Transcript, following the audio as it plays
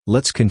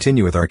Let's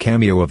continue with our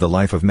cameo of the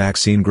life of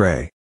Maxine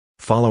Gray.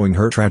 Following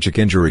her tragic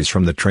injuries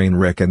from the train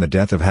wreck and the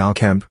death of Hal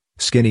Kemp,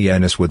 Skinny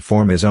Ennis would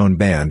form his own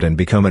band and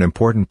become an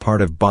important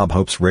part of Bob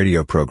Hope's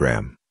radio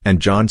program, and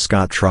John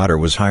Scott Trotter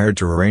was hired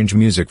to arrange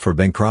music for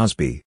Bing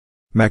Crosby.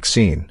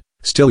 Maxine,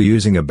 still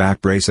using a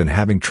back brace and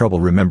having trouble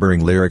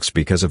remembering lyrics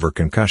because of her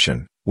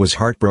concussion, was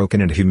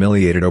heartbroken and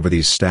humiliated over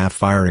these staff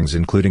firings,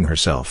 including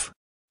herself.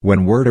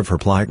 When word of her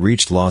plight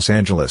reached Los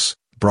Angeles,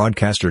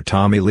 broadcaster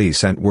Tommy Lee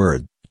sent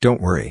word,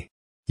 "Don't worry.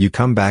 You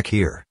come back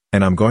here,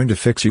 and I'm going to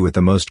fix you with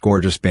the most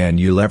gorgeous band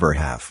you'll ever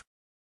have."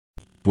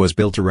 Was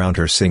built around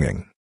her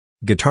singing.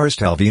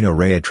 Guitarist Alvino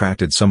Rey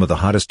attracted some of the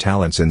hottest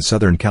talents in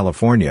Southern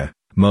California,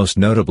 most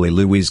notably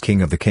Louise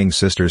King of the King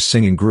Sisters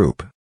singing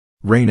group.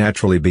 Rey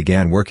naturally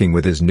began working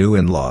with his new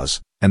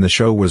in-laws, and the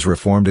show was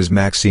reformed as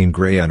Maxine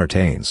Gray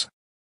Entertains.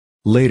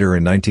 Later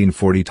in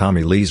 1940,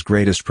 Tommy Lee's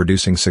greatest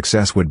producing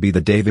success would be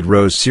the David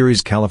Rose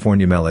series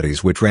California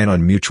Melodies, which ran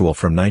on Mutual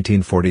from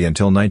 1940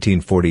 until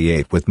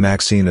 1948 with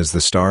Maxine as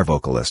the star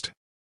vocalist.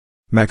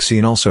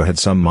 Maxine also had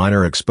some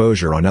minor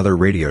exposure on other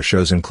radio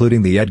shows,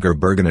 including the Edgar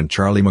Bergen and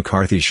Charlie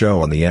McCarthy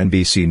Show on the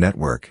NBC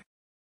network.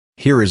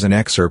 Here is an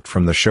excerpt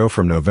from the show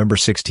from November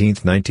 16,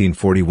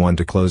 1941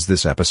 to close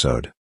this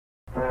episode.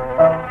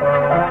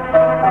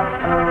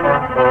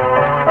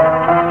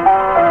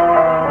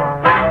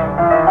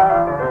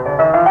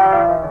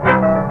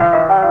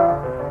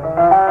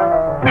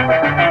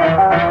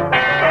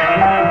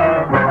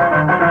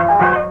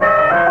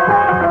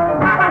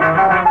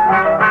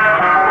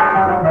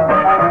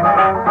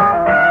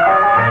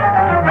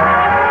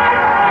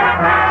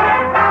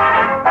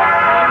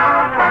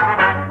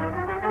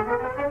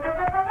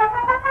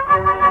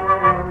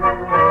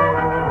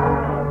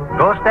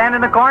 Stand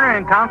in the corner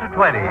and count to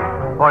 20,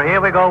 for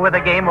here we go with a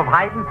game of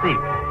hide and seek.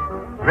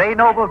 Ray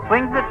Noble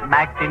swings it,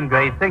 Maxine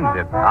Gray sings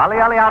it. Ollie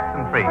Ollie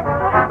Oxenfree.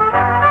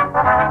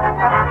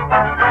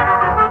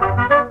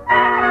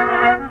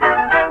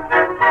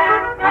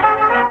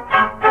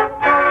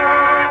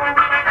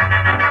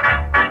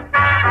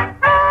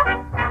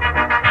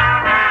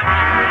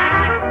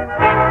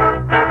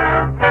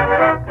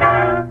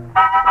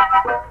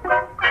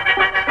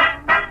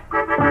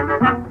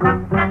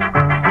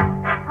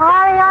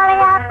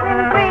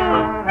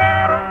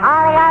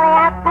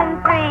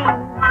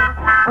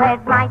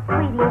 Where's my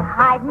sweetie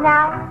hiding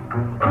out?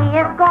 He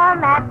is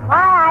gone, that's why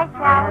I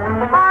shout.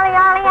 Ollie,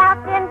 Ollie,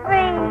 out and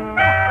free.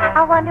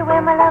 I wonder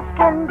where my love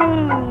can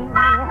be.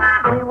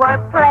 We were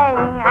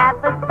playing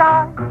at the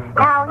start.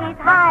 Now he's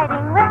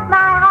hiding with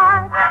my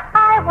heart.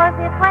 I was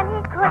it when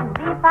he couldn't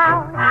be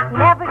found. He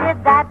never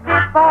did that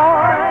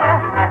before.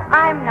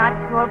 I'm not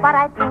sure, but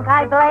I think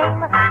I blame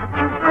the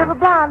cute little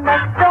blonde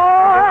next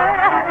door.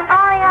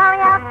 Ollie,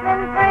 Ollie, out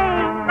and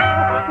free.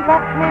 He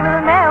left me with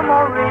a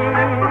memory.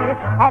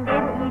 And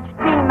in each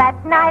dream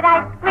at night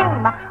I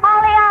scream,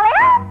 Ollie, Ollie,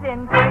 out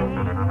and free.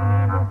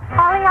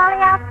 Ollie,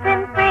 Ollie, out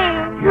and free.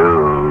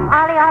 You.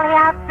 Ollie, Ollie,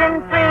 out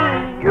and free.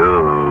 You.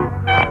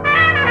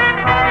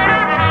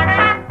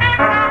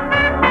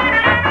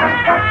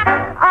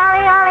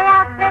 Ollie, Ollie,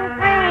 out and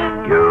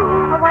free. You.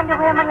 I wonder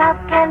where my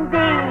love can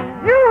be.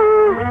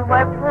 We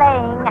were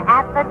playing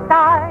at the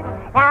start.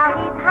 Now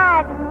he's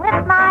hiding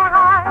with my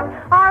heart.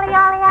 Ollie,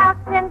 Ollie, out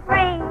and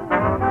free.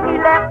 He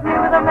left me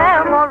with a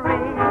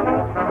memory.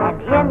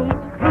 And in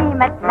each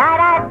dream at night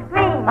I'd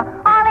scream,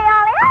 Ollie,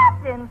 Ollie,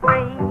 out and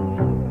free.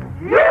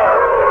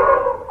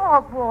 Oh,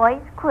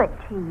 boys, quit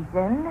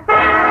teasing.